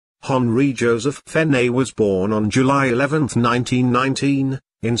Henri Joseph Fenet was born on July 11, 1919,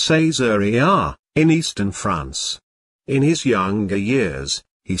 in Césaire, in eastern France. In his younger years,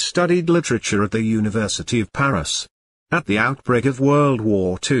 he studied literature at the University of Paris. At the outbreak of World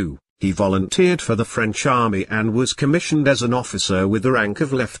War II, he volunteered for the French army and was commissioned as an officer with the rank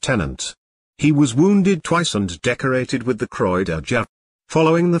of lieutenant. He was wounded twice and decorated with the Croix de Guerre.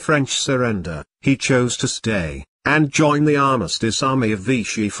 Following the French surrender, he chose to stay, and join the Armistice Army of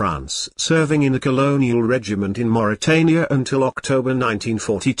Vichy France, serving in a colonial regiment in Mauritania until October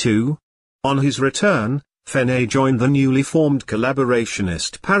 1942. On his return, Fenet joined the newly formed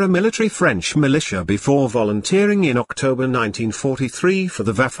collaborationist paramilitary French militia before volunteering in October 1943 for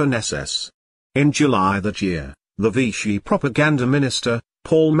the Waffen-SS. In July that year, the Vichy propaganda minister,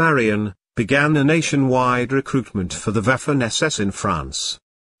 Paul Marion, began a nationwide recruitment for the Waffen-SS in France.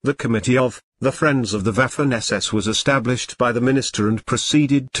 The Committee of the Friends of the Waffen-SS was established by the minister and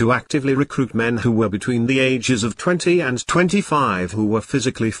proceeded to actively recruit men who were between the ages of 20 and 25 who were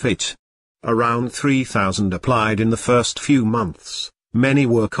physically fit. Around 3,000 applied in the first few months, many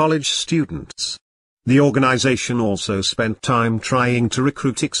were college students. The organization also spent time trying to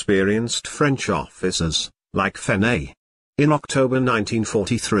recruit experienced French officers, like Fenet. In October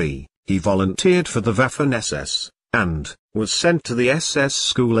 1943, he volunteered for the Waffen-SS, and was sent to the SS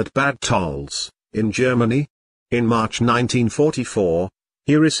school at Bad Tolz, in Germany. In March 1944,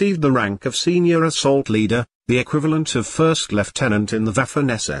 he received the rank of senior assault leader, the equivalent of first lieutenant in the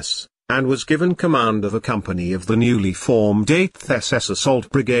Waffen-SS, and was given command of a company of the newly formed 8th SS Assault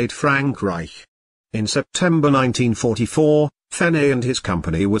Brigade Frankreich. In September 1944, Fenet and his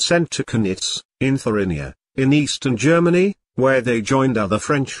company were sent to Konitz, in Thuringia, in eastern Germany, where they joined other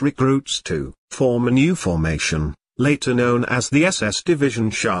French recruits to form a new formation, later known as the SS Division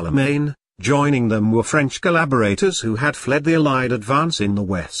Charlemagne. Joining them were French collaborators who had fled the Allied advance in the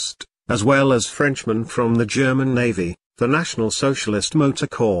West, as well as Frenchmen from the German Navy, the National Socialist Motor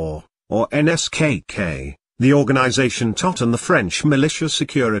Corps, or NSKK, the organization Totten, the French militia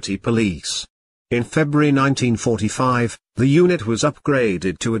security police. In February 1945, the unit was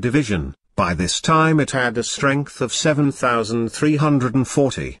upgraded to a division. By this time it had a strength of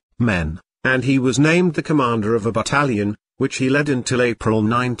 7,340 men, and he was named the commander of a battalion, which he led until April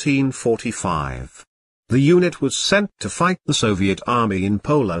 1945. The unit was sent to fight the Soviet army in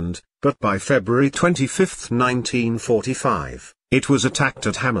Poland, but by February 25, 1945, it was attacked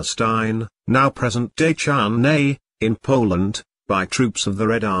at Hammerstein, now present-day Charny, in Poland, by troops of the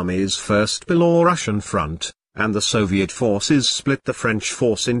Red Army's First Belarusian Front, and the Soviet forces split the French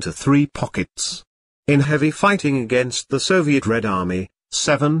force into three pockets. In heavy fighting against the Soviet Red Army,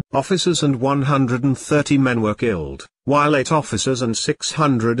 7 officers and 130 men were killed, while 8 officers and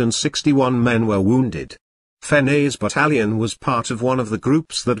 661 men were wounded. Fenet's battalion was part of one of the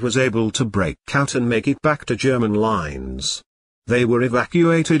groups that was able to break out and make it back to German lines. They were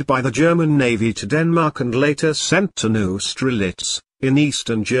evacuated by the German Navy to Denmark and later sent to Neustrelitz, in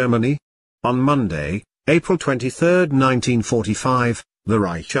eastern Germany. On Monday, April 23, 1945, the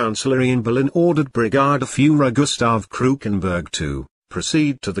Reich Chancellery in Berlin ordered Brigadeführer Gustav Krukenberg to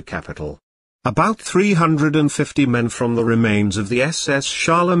proceed to the capital. About 350 men from the remains of the SS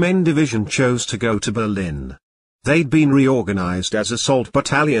Charlemagne division chose to go to Berlin. They'd been reorganized as Assault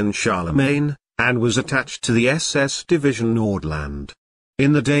Battalion Charlemagne, and was attached to the SS Division Nordland.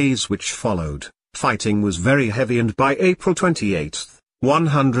 In the days which followed, fighting was very heavy, and by April 28,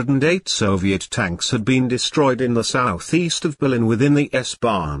 108 Soviet tanks had been destroyed in the southeast of Berlin within the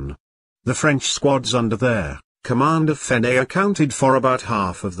S-Bahn. The French squads under their command of Fenet accounted for about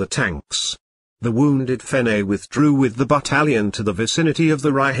half of the tanks. The wounded Fenet withdrew with the battalion to the vicinity of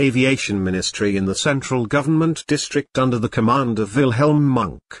the Reich Aviation Ministry in the central government district under the command of Wilhelm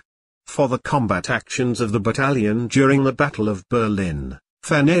Munck. For the combat actions of the battalion during the Battle of Berlin,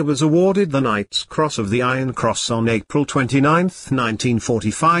 Fenet was awarded the Knight's Cross of the Iron Cross on April 29,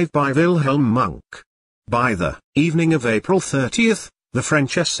 1945 by Wilhelm Munck. By the evening of April 30, the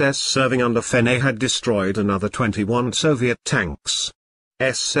French SS serving under Fenet had destroyed another 21 Soviet tanks.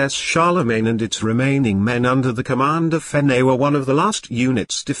 SS Charlemagne and its remaining men under the command of Fenet were one of the last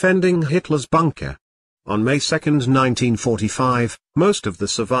units defending Hitler's bunker. On May 2, 1945, most of the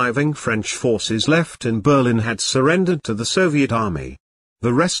surviving French forces left in Berlin had surrendered to the Soviet army.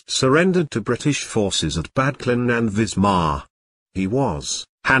 The rest surrendered to British forces at Bad Klin and Wismar. He was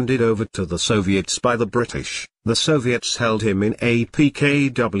handed over to the Soviets by the British. The Soviets held him in a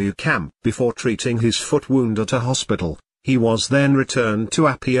PKW camp before treating his foot wound at a hospital. He was then returned to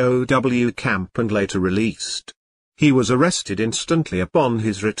a POW camp and later released. He was arrested instantly upon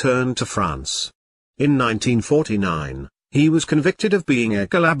his return to France. In 1949, He was convicted of being a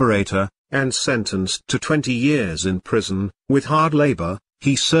collaborator, and sentenced to 20 years in prison. With hard labor,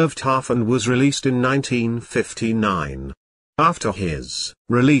 he served half and was released in 1959. After his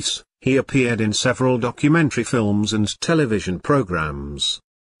release, he appeared in several documentary films and television programs.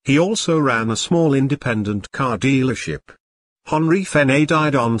 He also ran a small independent car dealership. Henri Fenet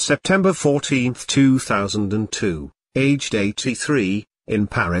died on September 14, 2002, aged 83, in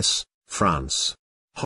Paris, France.